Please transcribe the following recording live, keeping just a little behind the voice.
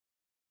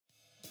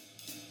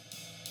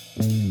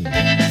Hello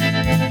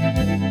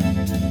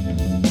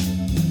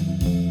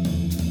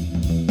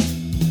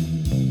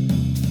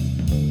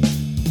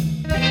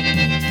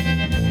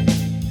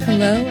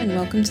and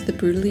welcome to the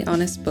Brutally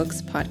Honest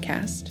Books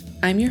podcast.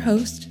 I'm your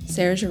host,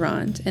 Sarah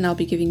Gerard, and I'll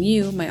be giving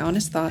you my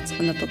honest thoughts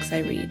on the books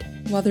I read.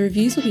 While the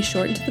reviews will be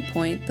short and to the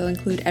point, they'll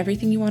include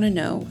everything you want to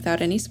know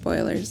without any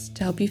spoilers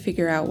to help you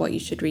figure out what you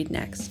should read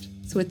next.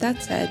 So with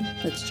that said,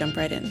 let's jump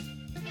right in.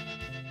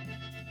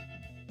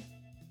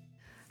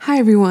 Hi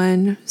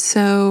everyone.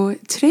 So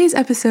today's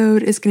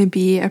episode is going to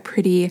be a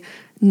pretty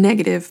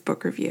negative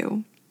book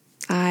review.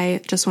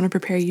 I just want to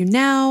prepare you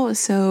now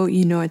so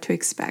you know what to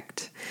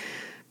expect.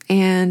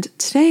 And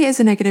today is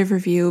a negative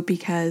review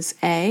because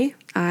A,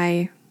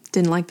 I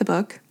didn't like the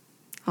book,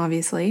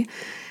 obviously,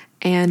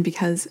 and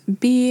because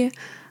B,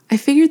 I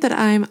figured that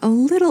I'm a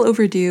little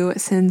overdue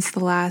since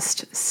the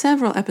last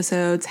several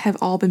episodes have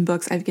all been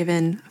books I've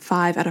given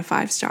 5 out of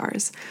 5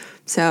 stars.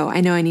 So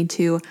I know I need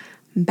to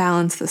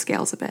balance the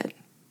scales a bit.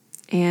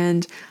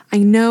 And I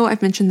know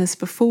I've mentioned this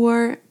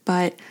before,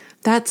 but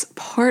that's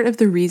part of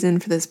the reason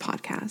for this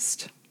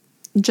podcast.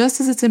 Just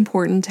as it's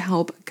important to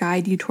help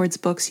guide you towards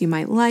books you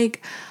might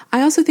like,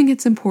 I also think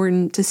it's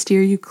important to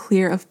steer you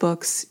clear of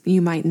books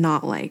you might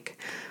not like,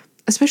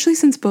 especially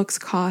since books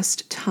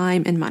cost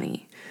time and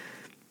money.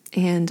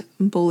 And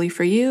bully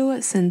for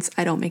you, since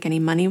I don't make any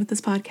money with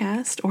this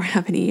podcast or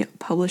have any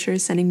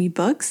publishers sending me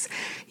books,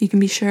 you can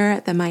be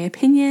sure that my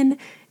opinion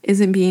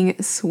isn't being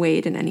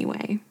swayed in any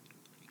way.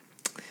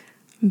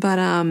 But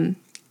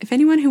if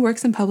anyone who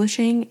works in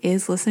publishing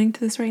is listening to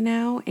this right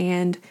now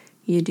and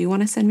you do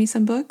want to send me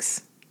some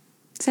books,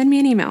 send me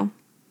an email.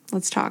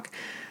 Let's talk.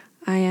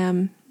 I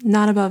am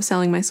not above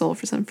selling my soul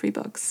for some free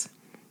books.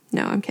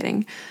 No, I'm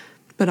kidding.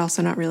 But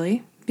also not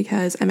really,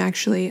 because I'm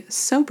actually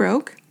so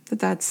broke that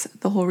that's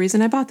the whole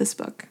reason I bought this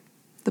book,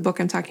 the book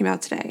I'm talking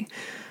about today.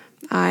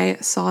 I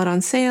saw it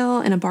on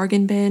sale in a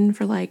bargain bin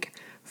for like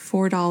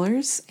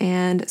 $4,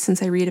 and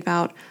since I read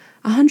about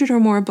 100 or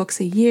more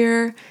books a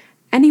year,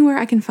 anywhere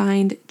I can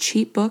find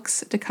cheap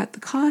books to cut the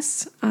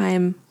costs,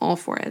 I'm all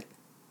for it.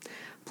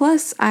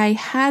 Plus, I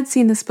had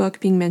seen this book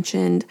being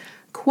mentioned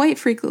quite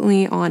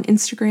frequently on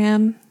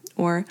Instagram,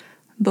 or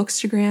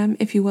Bookstagram,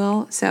 if you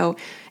will, so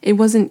it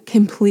wasn't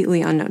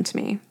completely unknown to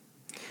me.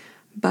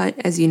 But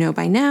as you know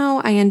by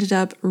now, I ended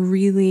up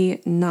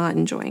really not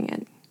enjoying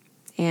it.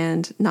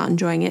 And not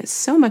enjoying it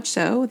so much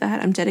so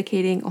that I'm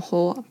dedicating a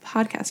whole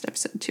podcast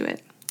episode to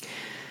it.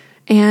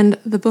 And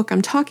the book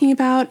I'm talking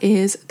about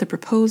is The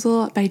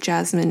Proposal by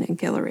Jasmine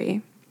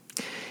Guillory.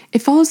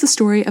 It follows the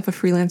story of a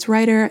freelance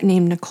writer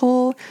named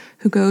Nicole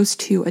who goes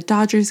to a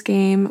Dodgers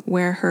game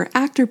where her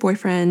actor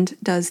boyfriend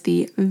does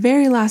the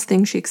very last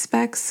thing she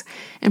expects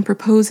and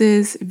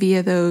proposes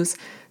via those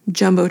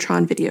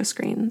Jumbotron video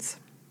screens.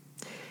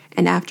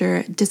 And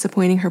after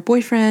disappointing her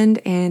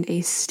boyfriend and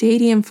a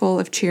stadium full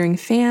of cheering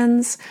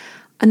fans,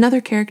 another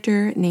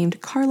character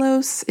named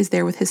Carlos is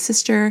there with his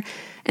sister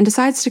and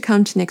decides to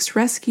come to Nick's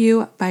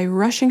rescue by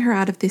rushing her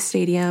out of the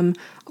stadium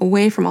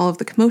away from all of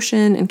the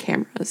commotion and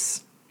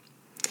cameras.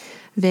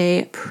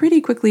 They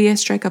pretty quickly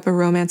strike up a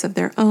romance of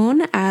their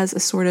own as a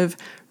sort of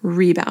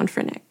rebound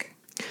for Nick.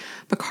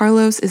 But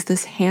Carlos is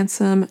this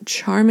handsome,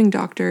 charming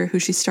doctor who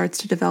she starts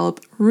to develop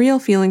real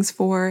feelings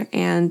for,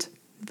 and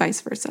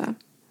vice versa.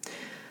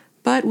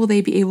 But will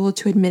they be able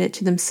to admit it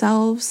to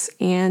themselves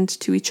and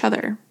to each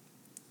other?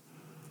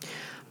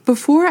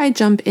 Before I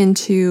jump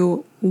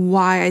into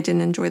why I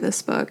didn't enjoy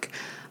this book,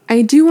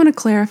 I do want to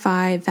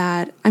clarify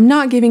that I'm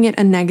not giving it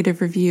a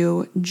negative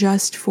review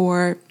just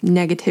for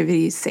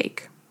negativity's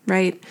sake.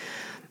 Right?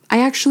 I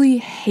actually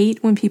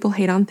hate when people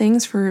hate on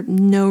things for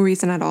no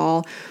reason at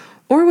all,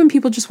 or when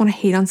people just want to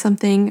hate on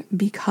something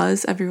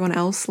because everyone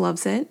else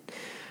loves it.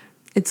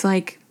 It's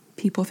like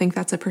people think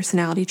that's a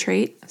personality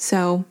trait,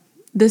 so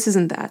this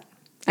isn't that.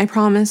 I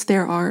promise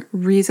there are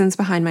reasons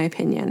behind my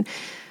opinion,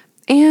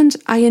 and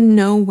I in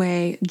no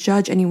way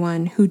judge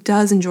anyone who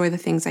does enjoy the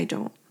things I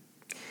don't.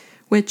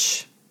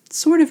 Which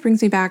sort of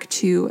brings me back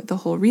to the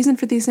whole reason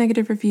for these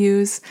negative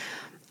reviews.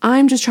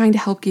 I'm just trying to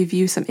help give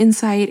you some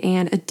insight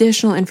and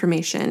additional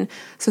information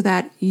so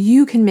that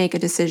you can make a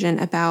decision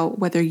about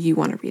whether you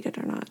want to read it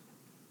or not.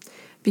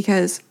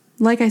 Because,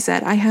 like I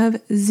said, I have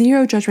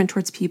zero judgment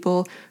towards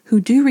people who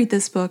do read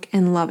this book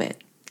and love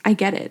it. I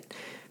get it.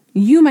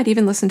 You might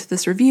even listen to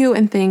this review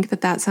and think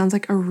that that sounds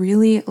like a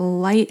really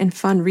light and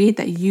fun read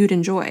that you'd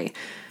enjoy.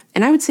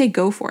 And I would say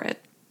go for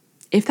it.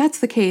 If that's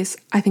the case,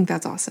 I think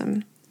that's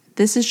awesome.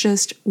 This is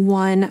just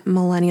one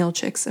millennial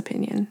chick's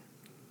opinion.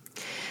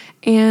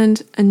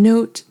 And a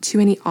note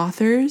to any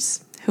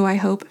authors who I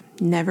hope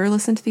never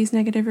listen to these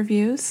negative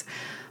reviews.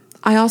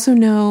 I also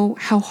know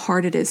how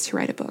hard it is to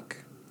write a book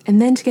and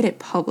then to get it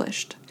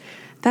published.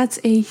 That's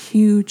a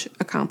huge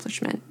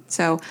accomplishment.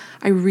 So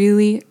I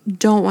really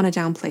don't want to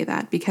downplay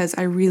that because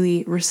I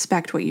really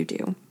respect what you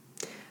do.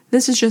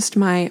 This is just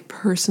my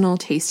personal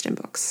taste in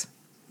books.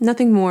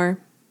 Nothing more,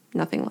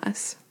 nothing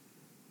less.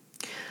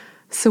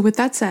 So with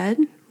that said,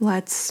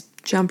 let's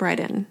jump right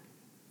in.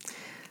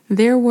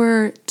 There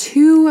were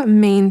two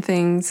main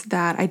things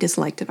that I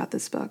disliked about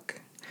this book.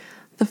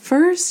 The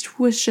first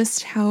was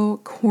just how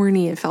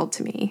corny it felt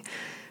to me,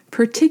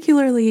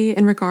 particularly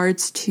in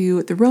regards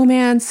to the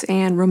romance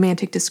and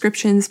romantic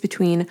descriptions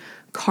between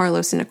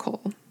Carlos and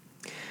Nicole.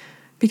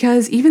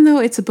 Because even though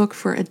it's a book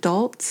for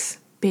adults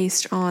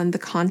based on the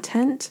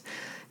content,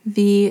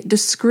 the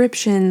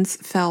descriptions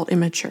felt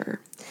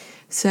immature.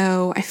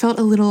 So I felt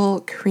a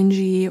little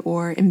cringy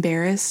or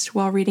embarrassed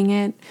while reading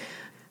it,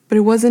 but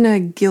it wasn't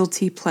a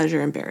guilty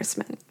pleasure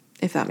embarrassment,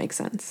 if that makes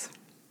sense.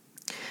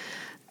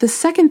 The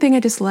second thing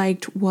I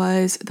disliked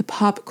was the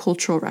pop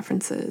cultural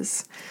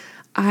references.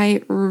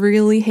 I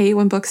really hate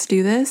when books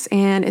do this,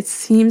 and it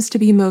seems to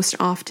be most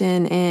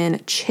often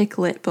in chick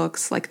lit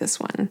books like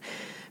this one.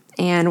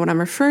 And what I'm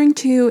referring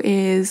to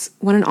is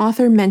when an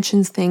author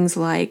mentions things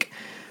like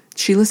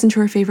she listened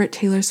to her favorite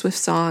Taylor Swift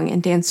song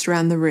and danced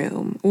around the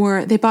room,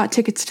 or they bought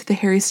tickets to the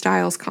Harry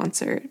Styles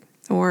concert,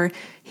 or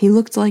he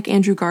looked like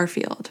Andrew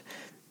Garfield.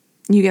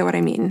 You get what I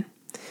mean.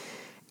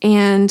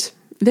 And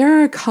there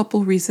are a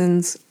couple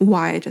reasons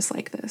why I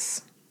dislike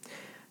this.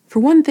 For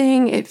one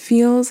thing, it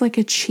feels like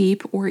a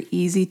cheap or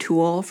easy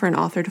tool for an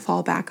author to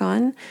fall back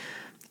on.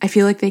 I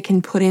feel like they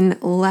can put in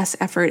less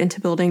effort into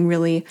building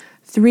really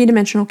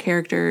three-dimensional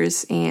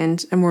characters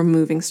and a more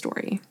moving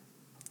story.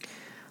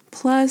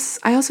 Plus,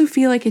 I also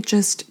feel like it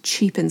just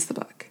cheapens the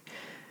book.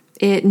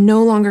 It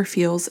no longer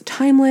feels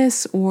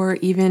timeless or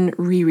even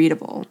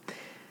rereadable.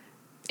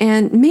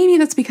 And maybe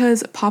that's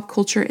because pop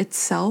culture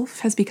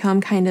itself has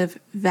become kind of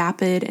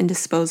vapid and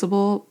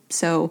disposable,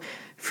 so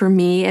for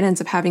me, it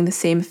ends up having the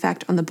same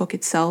effect on the book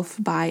itself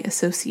by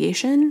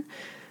association,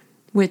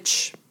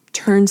 which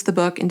turns the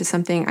book into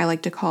something I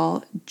like to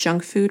call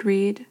junk food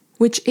read,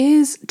 which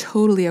is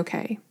totally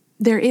okay.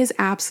 There is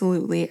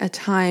absolutely a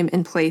time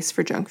and place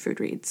for junk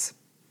food reads.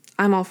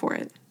 I'm all for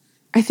it.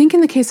 I think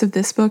in the case of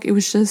this book, it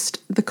was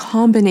just the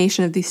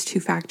combination of these two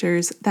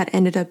factors that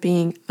ended up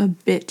being a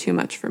bit too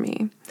much for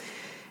me.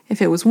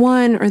 If it was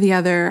one or the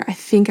other, I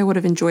think I would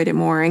have enjoyed it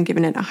more and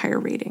given it a higher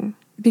rating.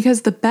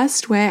 Because the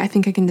best way I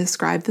think I can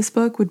describe this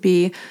book would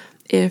be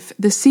if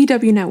the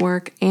CW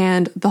network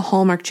and the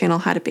Hallmark Channel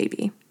had a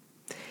baby.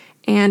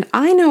 And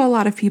I know a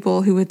lot of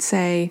people who would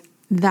say,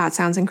 that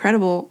sounds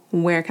incredible,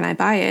 where can I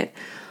buy it?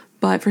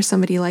 But for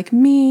somebody like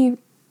me,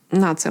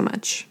 not so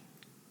much.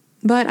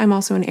 But I'm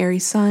also an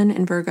Aries sun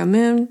and Virgo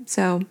moon,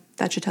 so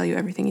that should tell you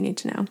everything you need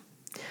to know.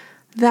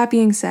 That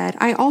being said,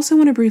 I also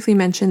want to briefly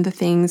mention the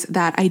things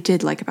that I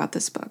did like about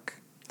this book.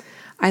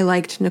 I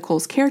liked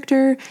Nicole's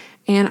character,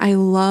 and I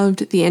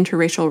loved the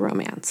interracial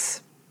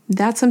romance.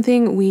 That's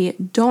something we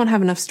don't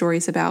have enough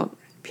stories about,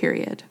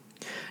 period.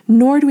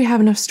 Nor do we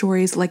have enough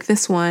stories like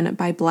this one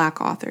by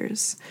Black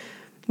authors,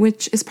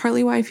 which is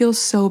partly why I feel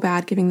so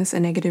bad giving this a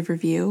negative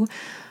review.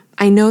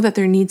 I know that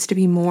there needs to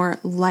be more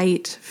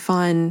light,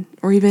 fun,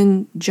 or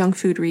even junk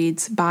food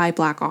reads by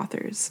Black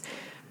authors.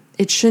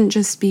 It shouldn't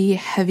just be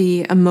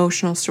heavy,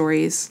 emotional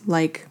stories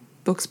like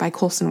books by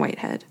Colson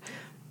Whitehead.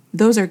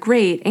 Those are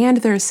great, and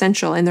they're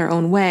essential in their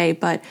own way,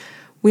 but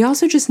we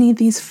also just need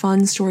these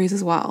fun stories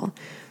as well.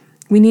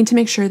 We need to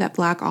make sure that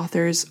Black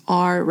authors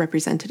are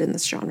represented in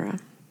this genre.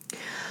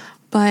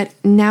 But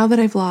now that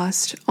I've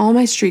lost all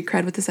my street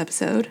cred with this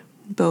episode,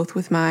 both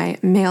with my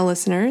male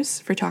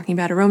listeners for talking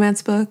about a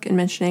romance book and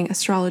mentioning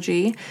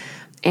astrology,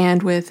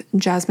 and with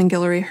Jasmine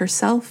Guillory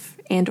herself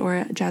and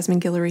or Jasmine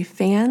Guillory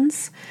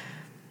fans,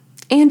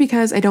 and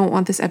because I don't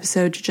want this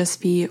episode to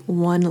just be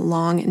one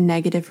long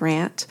negative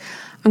rant,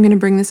 I'm going to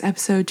bring this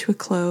episode to a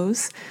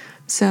close.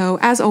 So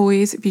as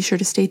always, be sure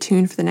to stay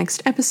tuned for the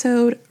next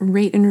episode,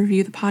 rate and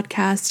review the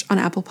podcast on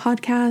Apple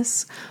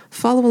Podcasts,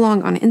 follow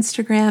along on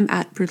Instagram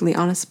at Brutally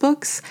Honest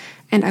Books,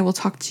 and I will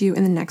talk to you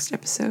in the next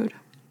episode.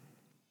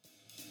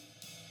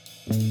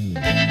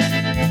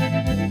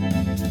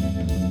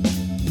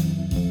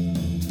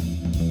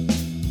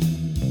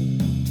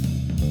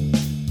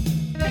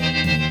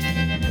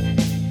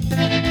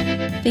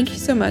 Thank you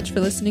so much for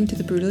listening to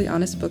the Brutally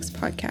Honest Books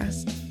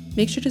podcast.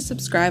 Make sure to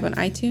subscribe on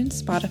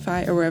iTunes,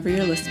 Spotify, or wherever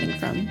you're listening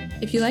from.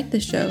 If you like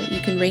this show, you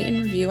can rate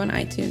and review on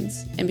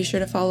iTunes, and be sure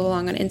to follow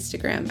along on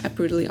Instagram at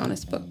Brutally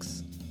Honest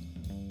Books.